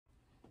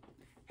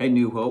Hey,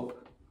 New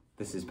Hope.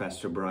 This is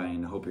Pastor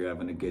Brian. I hope you're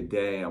having a good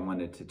day. I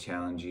wanted to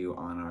challenge you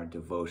on our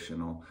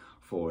devotional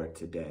for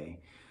today.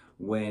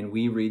 When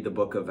we read the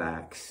book of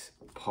Acts,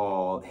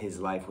 Paul,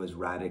 his life was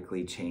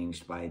radically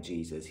changed by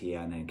Jesus. He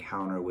had an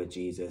encounter with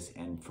Jesus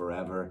and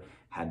forever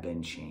had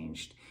been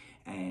changed.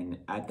 And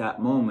at that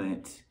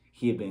moment,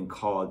 he had been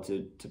called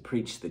to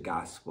preach the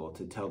gospel,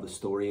 to tell the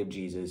story of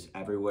Jesus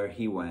everywhere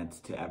he went,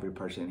 to every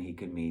person he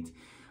could meet,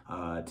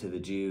 to the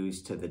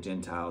Jews, to the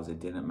Gentiles, it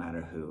didn't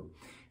matter who.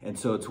 And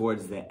so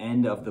towards the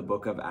end of the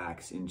book of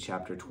Acts in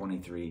chapter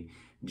 23,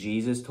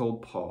 Jesus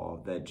told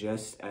Paul that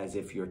just as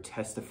if you're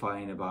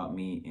testifying about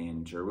me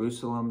in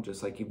Jerusalem,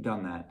 just like you've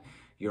done that,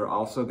 you're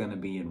also going to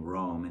be in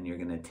Rome and you're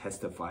going to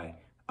testify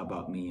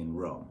about me in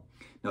Rome.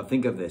 Now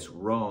think of this,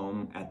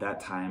 Rome at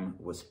that time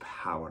was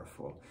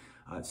powerful.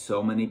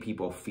 So many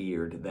people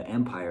feared the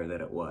empire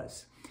that it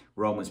was.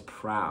 Rome was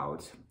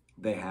proud.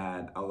 They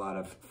had a lot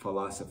of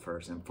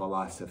philosophers and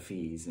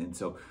philosophies. And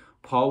so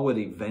Paul would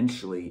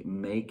eventually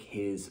make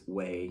his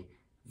way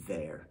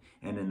there.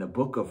 And in the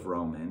book of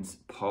Romans,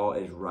 Paul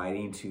is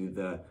writing to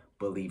the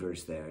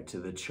believers there, to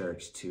the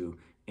church, to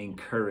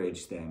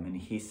encourage them. And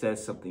he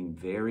says something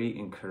very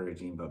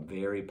encouraging, but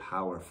very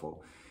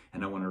powerful.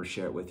 And I want to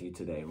share it with you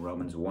today.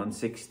 Romans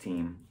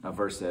 1:16, a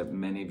verse that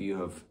many of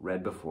you have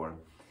read before.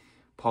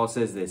 Paul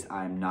says this,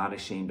 "I am not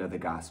ashamed of the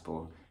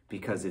gospel,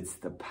 because it's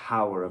the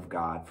power of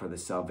God for the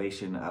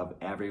salvation of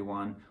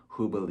everyone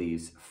who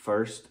believes,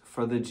 first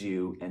for the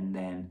Jew and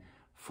then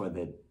for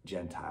the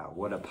Gentile."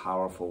 What a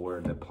powerful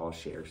word that Paul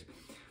shares.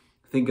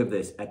 Think of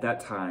this, at that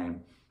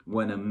time,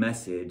 when a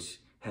message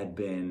had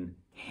been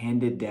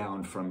handed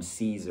down from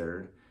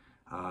Caesar,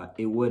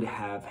 it would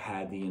have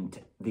had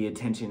the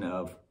attention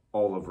of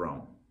all of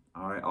Rome.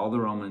 All right, all the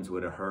Romans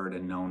would have heard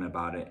and known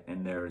about it,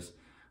 and there's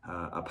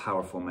a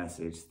powerful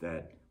message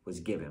that was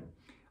given.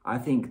 I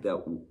think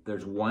that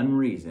there's one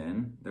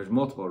reason, there's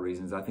multiple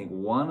reasons. I think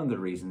one of the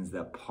reasons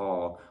that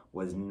Paul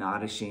was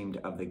not ashamed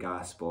of the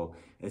gospel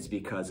is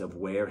because of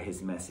where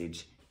his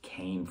message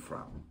came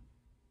from.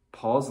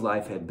 Paul's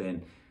life had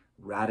been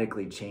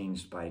radically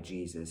changed by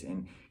Jesus,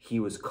 and he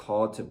was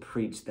called to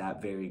preach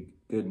that very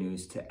good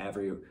news to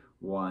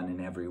everyone and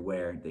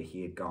everywhere that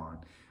he had gone.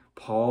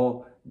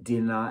 Paul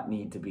did not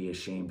need to be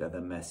ashamed of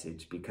the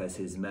message because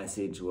his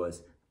message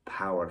was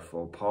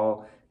powerful.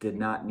 Paul did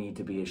not need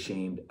to be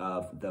ashamed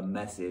of the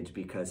message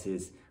because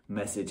his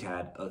message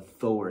had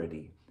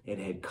authority. It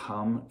had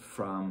come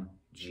from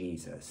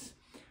Jesus.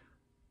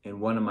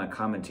 In one of my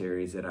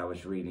commentaries that I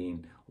was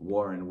reading,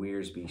 Warren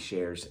Wiersbe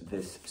shares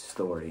this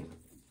story.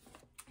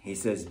 He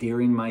says,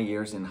 "During my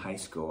years in high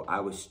school,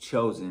 I was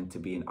chosen to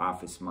be an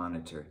office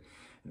monitor.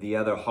 The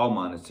other hall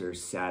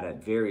monitors sat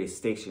at various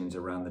stations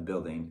around the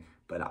building,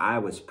 but I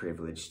was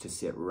privileged to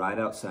sit right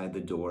outside the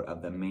door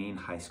of the main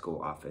high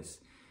school office.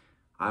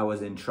 I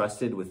was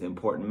entrusted with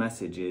important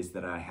messages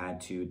that I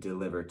had to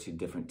deliver to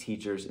different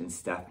teachers and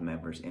staff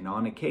members, and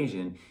on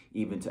occasion,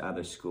 even to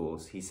other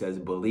schools." He says,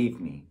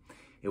 "Believe me,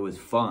 it was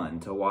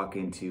fun to walk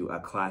into a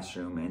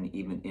classroom and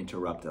even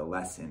interrupt a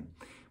lesson."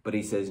 But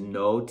he says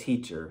no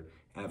teacher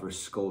ever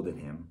scolded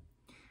him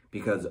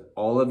because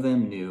all of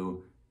them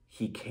knew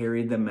he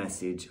carried the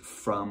message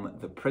from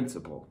the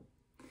principal.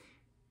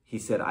 He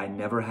said, "I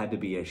never had to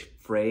be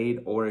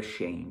afraid or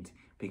ashamed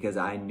because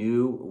I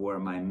knew where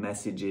my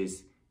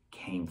messages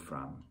came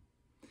from."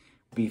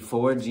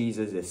 Before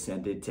Jesus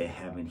ascended to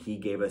heaven, he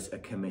gave us a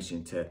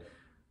commission to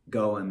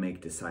go and make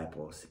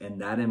disciples.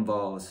 And that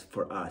involves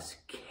for us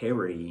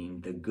carrying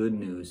the good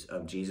news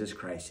of Jesus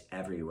Christ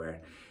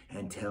everywhere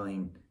and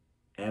telling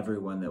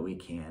everyone that we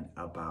can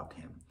about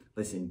him.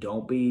 Listen,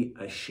 don't be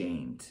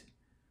ashamed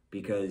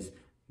because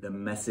the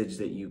message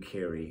that you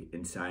carry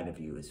inside of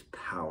you is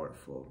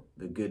powerful.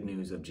 The good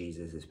news of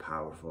Jesus is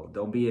powerful.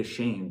 Don't be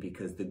ashamed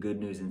because the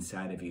good news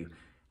inside of you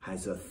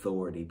has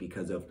authority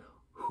because of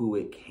who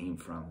it came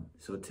from.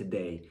 So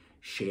today,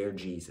 share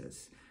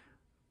Jesus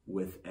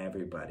with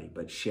everybody,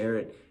 but share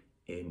it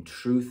in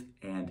truth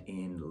and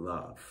in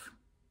love.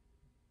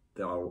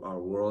 Our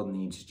world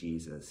needs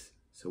Jesus.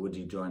 So would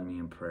you join me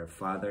in prayer?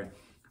 Father,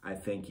 I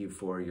thank you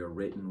for your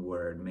written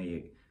word. May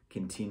it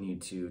continue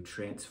to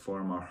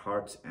transform our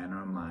hearts and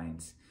our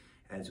minds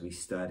as we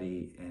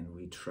study and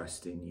we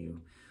trust in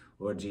you.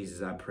 Lord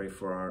Jesus, I pray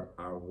for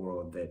our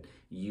world that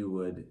you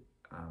would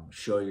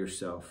show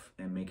yourself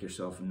and make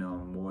yourself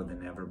known more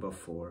than ever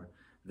before,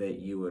 that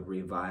you would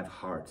revive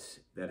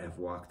hearts that have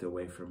walked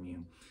away from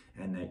you,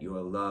 and that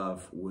your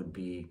love would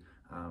be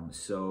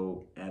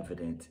so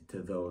evident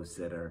to those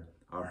that are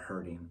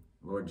hurting.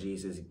 Lord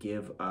Jesus,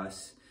 give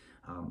us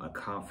a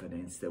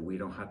confidence that we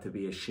don't have to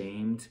be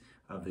ashamed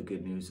of the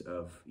good news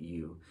of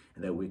you,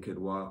 and that we could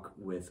walk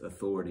with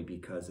authority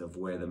because of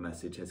where the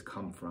message has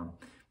come from.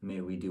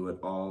 May we do it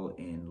all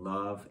in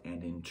love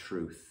and in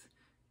truth.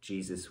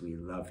 Jesus, we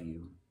love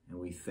you and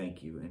we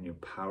thank you. In your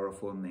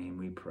powerful name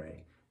we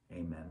pray.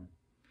 Amen.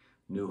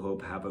 New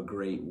Hope, have a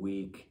great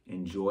week.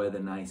 Enjoy the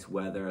nice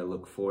weather. I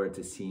look forward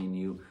to seeing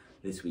you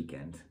this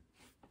weekend.